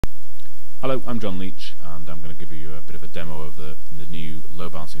Hello, I'm John Leach, and I'm going to give you a bit of a demo of the new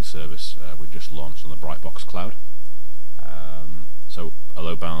load balancing service we've just launched on the Brightbox cloud. So a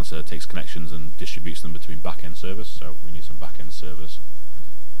load balancer takes connections and distributes them between back-end servers, so we need some back-end servers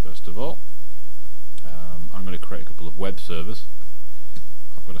first of all. I'm going to create a couple of web servers.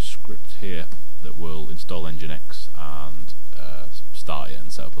 I've got a script here that will install Nginx and start it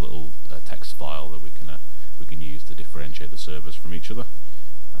and set up a little text file that we can use to differentiate the servers from each other.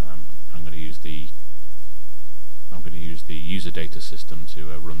 I'm going to use the user data system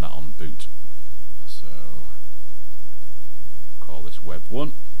to run that on boot. So call this web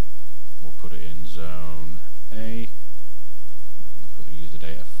 1. We'll put it in zone A. Put the user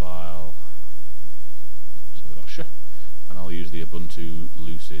data file. Server.sh, and I'll use the Ubuntu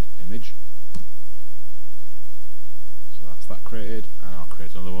Lucid image. So that's that created, and I'll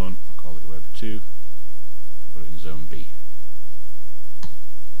create another one. I'll call it web 2. Put it in zone B.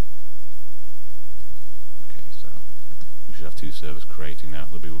 We should have two servers creating now.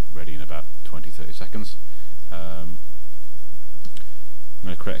 They'll be ready in about 20-30 seconds. I'm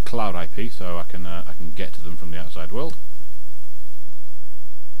going to create a cloud IP so I can get to them from the outside world.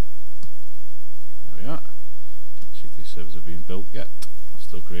 There we are. See if these servers have been built yet. I'm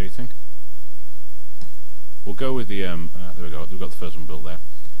still creating. We'll go with the there we go. We've got the first one built there.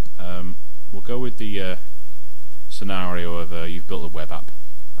 We'll go with the scenario of you've built a web app,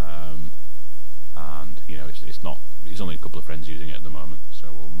 and you know it's only a couple of friends using it at the moment, so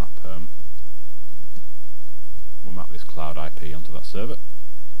we'll map this cloud IP onto that server.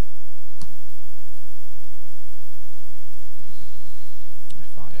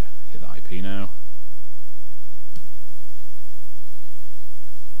 If I hit the IP now,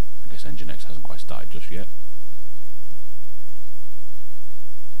 I guess Nginx hasn't quite started just yet.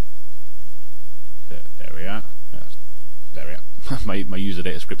 There we are. Yes, there we are. my user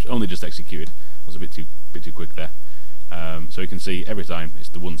data script's only just executed. I was a bit too quick there. So you can see every time it's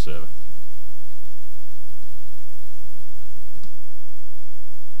the one server.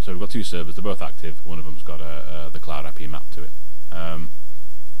 So we've got two servers, they're both active. One of them's got the cloud IP mapped to it.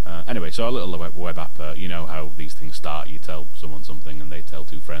 Anyway, so our little web app, you know how these things start. You tell someone something and they tell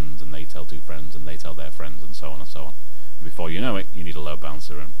two friends and they tell two friends and they tell their friends and so on and so on. And before you know it, you need a load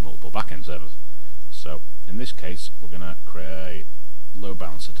balancer and multiple backend servers. So in this case, we're going to create a load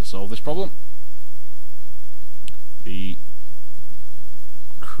balancer to solve this problem. The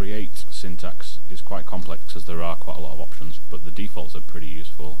create syntax is quite complex because there are quite a lot of options, but the defaults are pretty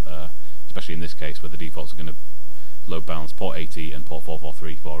useful, especially in this case where the defaults are going to load balance port 80 and port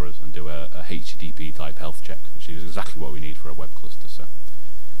 443 for us and do a HTTP type health check, which is exactly what we need for a web cluster. So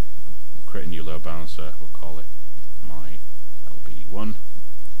we'll create a new load balancer, we'll call it my LB1.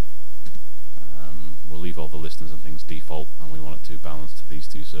 We'll leave all the listings and things default, and we want it to balance to these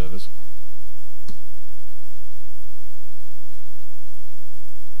two servers.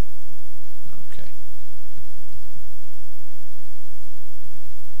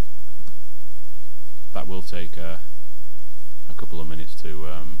 That will take a couple of minutes to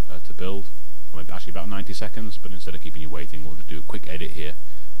build, or maybe actually about 90 seconds, but instead of keeping you waiting, we'll just do a quick edit here,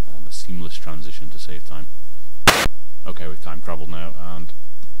 a seamless transition to save time. Okay, we've time traveled now, and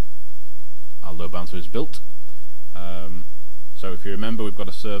our load balancer is built. So if you remember, we've got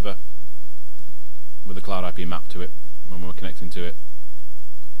a server with a cloud IP mapped to it. When we're connecting to it,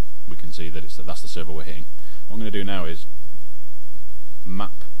 we can see that that's the server we're hitting. What I'm going to do now is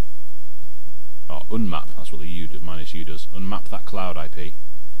map, or unmap, that's what the U minus U does, unmap that cloud IP.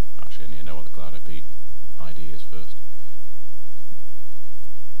 Actually, I need to know what the cloud IP ID is first.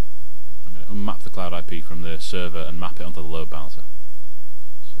 I'm going to unmap the cloud IP from the server and map it onto the load balancer.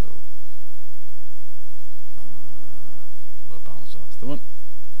 So, load balancer, that's the one.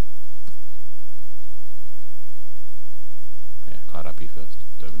 Oh yeah, cloud IP first.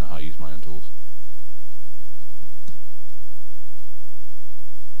 Don't even know how to use my own tools.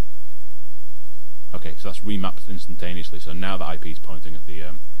 Okay, so that's remapped instantaneously, so now the IP is pointing at the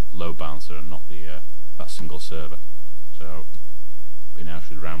load balancer and not the that single server. So we now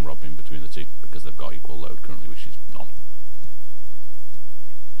should round robin between the two because they've got equal load currently, which is none.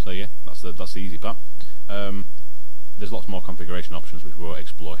 So yeah, that's the easy part. There's lots more configuration options which we won't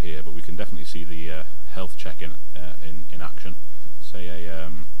explore here, but we can definitely see the health check in action. Say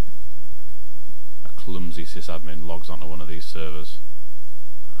a clumsy sysadmin logs onto one of these servers.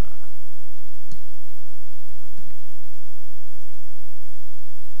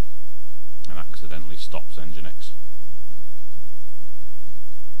 And accidentally stops Nginx.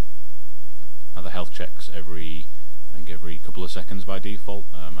 Now the health checks every couple of seconds by default,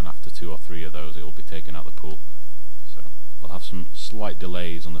 and after 2 or 3 of those it will be taken out the pool. So we'll have some slight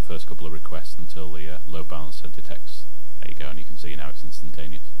delays on the first couple of requests until the load balancer detects. There you go, and you can see now it's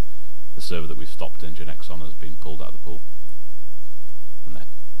instantaneous. The server that we've stopped Nginx on has been pulled out of the pool, and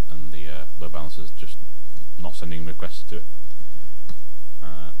the load balancer is just not sending requests to it.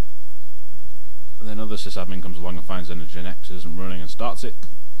 Then other sysadmin comes along and finds that Nginx isn't running and starts it.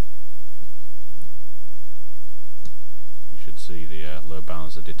 You should see the load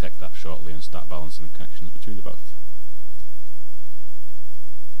balancer detect that shortly and start balancing the connections between the both.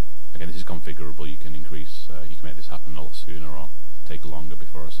 Again, this is configurable. You can increase, you can make this happen a lot sooner or take longer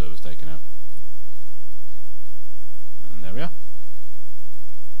before a server's taken out. And there we are.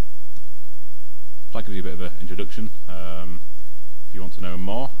 So that gives you a bit of an introduction. If you want to know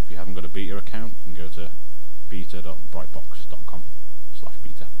more, if you haven't got a beta account, you can go to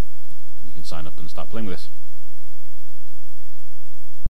beta.brightbox.com/beta. You can sign up and start playing with this.